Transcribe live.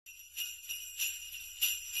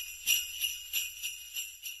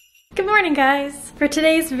Good morning, guys. For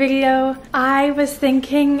today's video, I was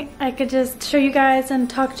thinking I could just show you guys and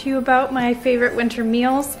talk to you about my favorite winter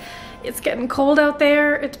meals. It's getting cold out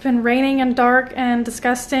there. It's been raining and dark and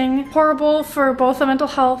disgusting. Horrible for both the mental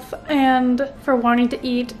health and for wanting to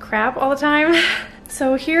eat crap all the time.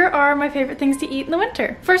 So here are my favorite things to eat in the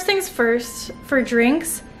winter. First things first, for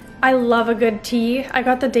drinks, I love a good tea. I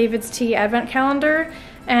got the David's Tea Advent Calendar,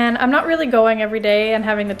 and I'm not really going every day and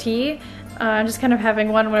having the tea. I'm just kind of having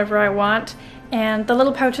one whenever I want. And the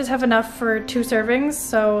little pouches have enough for 2 servings,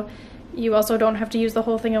 so you also don't have to use the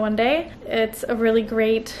whole thing in one day. It's a really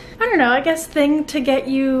great, I don't know, I guess thing to get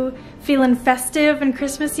you feeling festive and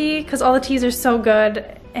Christmassy, because all the teas are so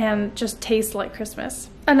good and just taste like Christmas.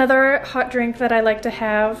 Another hot drink that I like to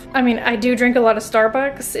have, I mean, I do drink a lot of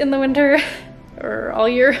Starbucks in the winter, or all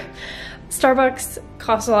year. Starbucks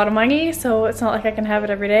costs a lot of money, so it's not like I can have it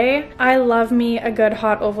every day. I love me a good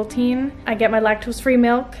hot Ovaltine. I get my lactose-free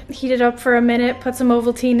milk, heat it up for a minute, put some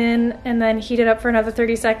Ovaltine in, and then heat it up for another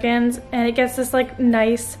 30 seconds, and it gets this like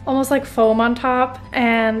nice, almost like foam on top,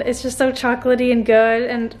 and it's just so chocolatey and good.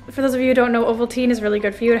 And for those of you who don't know, Ovaltine is really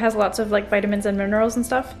good for you. It has lots of like vitamins and minerals and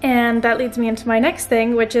stuff. And that leads me into my next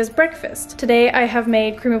thing, which is breakfast. Today I have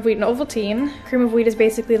made cream of wheat and Ovaltine. Cream of wheat is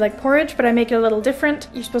basically like porridge, but I make it a little different.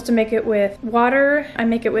 You're supposed to make it with water. I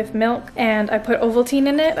make it with milk, and I put Ovaltine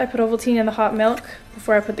in it. I put Ovaltine in the hot milk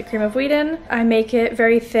before I put the cream of wheat in. I make it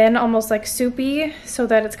very thin, almost like soupy, so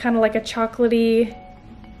that it's kind of like a chocolatey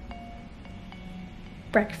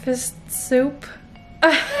breakfast soup.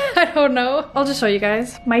 I don't know. I'll just show you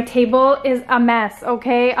guys. My table is a mess,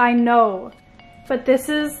 okay? I know. But this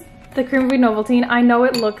is the cream of wheat and Ovaltine. I know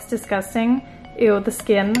it looks disgusting. Ew, the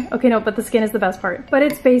skin. Okay, no, but the skin is the best part. But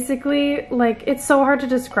it's basically, like, it's so hard to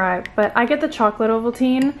describe, but I get the chocolate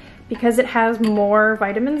Ovaltine because it has more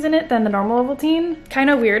vitamins in it than the normal Ovaltine. Kind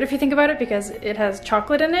of weird if you think about it, because it has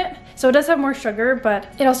chocolate in it. So it does have more sugar, but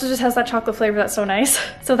it also just has that chocolate flavor that's so nice.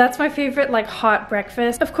 So that's my favorite, like, hot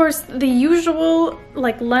breakfast. Of course, the usual,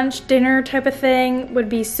 like, lunch, dinner type of thing would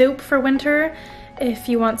be soup for winter. If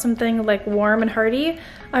you want something like warm and hearty.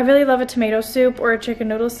 I really love a tomato soup or a chicken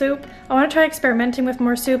noodle soup. I want to try experimenting with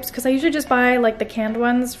more soups because I usually just buy like the canned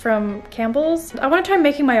ones from Campbell's. I want to try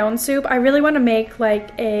making my own soup. I really want to make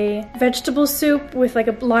like a vegetable soup with like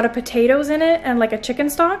a lot of potatoes in it and like a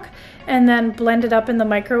chicken stock, and then blend it up in the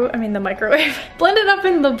microwave, blend it up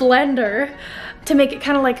in the blender to make it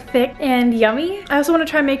kind of like thick and yummy. I also want to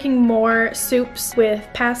try making more soups with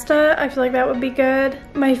pasta. I feel like that would be good.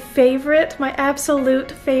 My favorite, my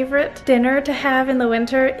absolute favorite dinner to have in the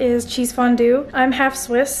winter is cheese fondue. I'm half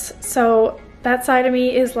Swiss, so that side of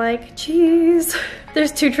me is like cheese.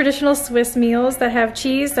 There's 2 traditional Swiss meals that have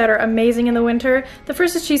cheese that are amazing in the winter. The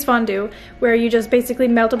first is cheese fondue, where you just basically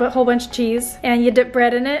melt a whole bunch of cheese and you dip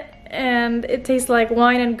bread in it, and it tastes like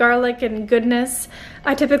wine and garlic and goodness.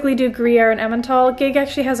 I typically do Gruyere and Emmental. Gig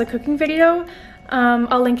actually has a cooking video.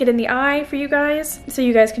 I'll link it in the eye for you guys, so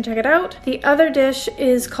you guys can check it out. The other dish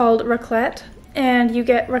is called Raclette, and you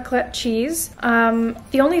get Raclette cheese.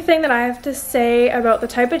 The only thing that I have to say about the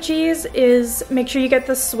type of cheese is make sure you get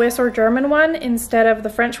the Swiss or German one instead of the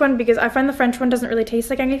French one, because I find the French one doesn't really taste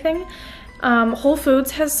like anything. Whole Foods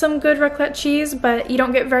has some good raclette cheese, but you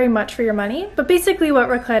don't get very much for your money. But basically what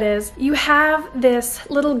raclette is, you have this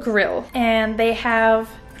little grill, and they have,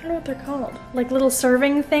 I don't know what they're called, like little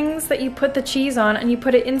serving things that you put the cheese on, and you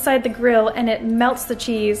put it inside the grill and it melts the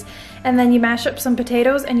cheese, and then you mash up some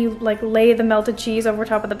potatoes and you like lay the melted cheese over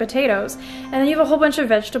top of the potatoes. And then you have a whole bunch of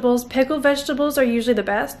vegetables. Pickled vegetables are usually the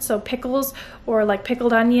best, so pickles or like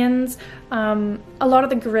pickled onions. A lot of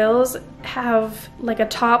the grills have like a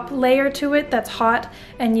top layer to it that's hot,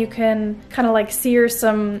 and you can kind of like sear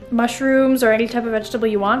some mushrooms or any type of vegetable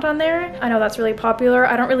you want on there. I know that's really popular.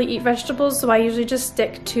 I don't really eat vegetables, so I usually just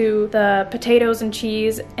stick to the potatoes and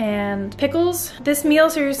cheese and pickles. This meal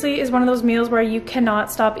seriously is one of those meals where you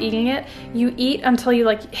cannot stop eating it. You eat until you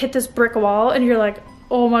like hit this brick wall and you're like,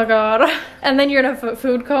 oh my god. And then you're in a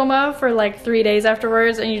food coma for like 3 days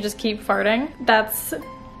afterwards, and you just keep farting. That's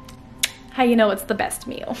how you know it's the best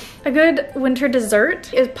meal. A good winter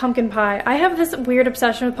dessert is pumpkin pie. I have this weird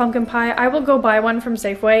obsession with pumpkin pie. I will go buy one from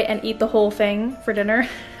Safeway and eat the whole thing for dinner.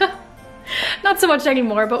 Not so much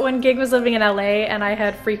anymore, but when Gig was living in LA and I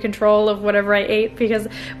had free control of whatever I ate because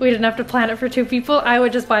we didn't have to plan it for 2 people, I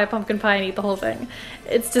would just buy a pumpkin pie and eat the whole thing.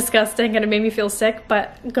 It's disgusting and it made me feel sick,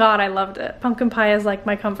 but God, I loved it. Pumpkin pie is like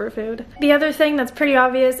my comfort food. The other thing that's pretty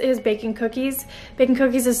obvious is baking cookies. Baking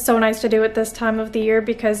cookies is so nice to do at this time of the year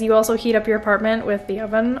because you also heat up your apartment with the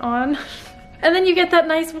oven on. And then you get that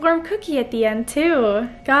nice warm cookie at the end too.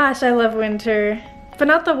 Gosh, I love winter. But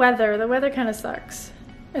not the weather. The weather kind of sucks.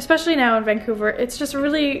 Especially now in Vancouver, it's just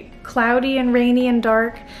really cloudy and rainy and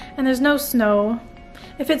dark, and there's no snow.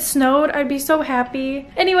 If it snowed, I'd be so happy.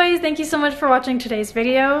 Anyways, thank you so much for watching today's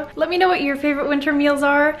video. Let me know what your favorite winter meals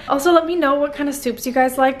are. Also, let me know what kind of soups you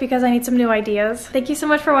guys like because I need some new ideas. Thank you so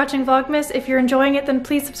much for watching Vlogmas. If you're enjoying it, then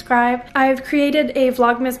please subscribe. I've created a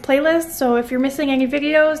Vlogmas playlist, so if you're missing any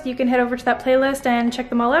videos, you can head over to that playlist and check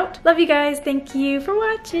them all out. Love you guys. Thank you for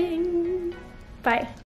watching. Bye.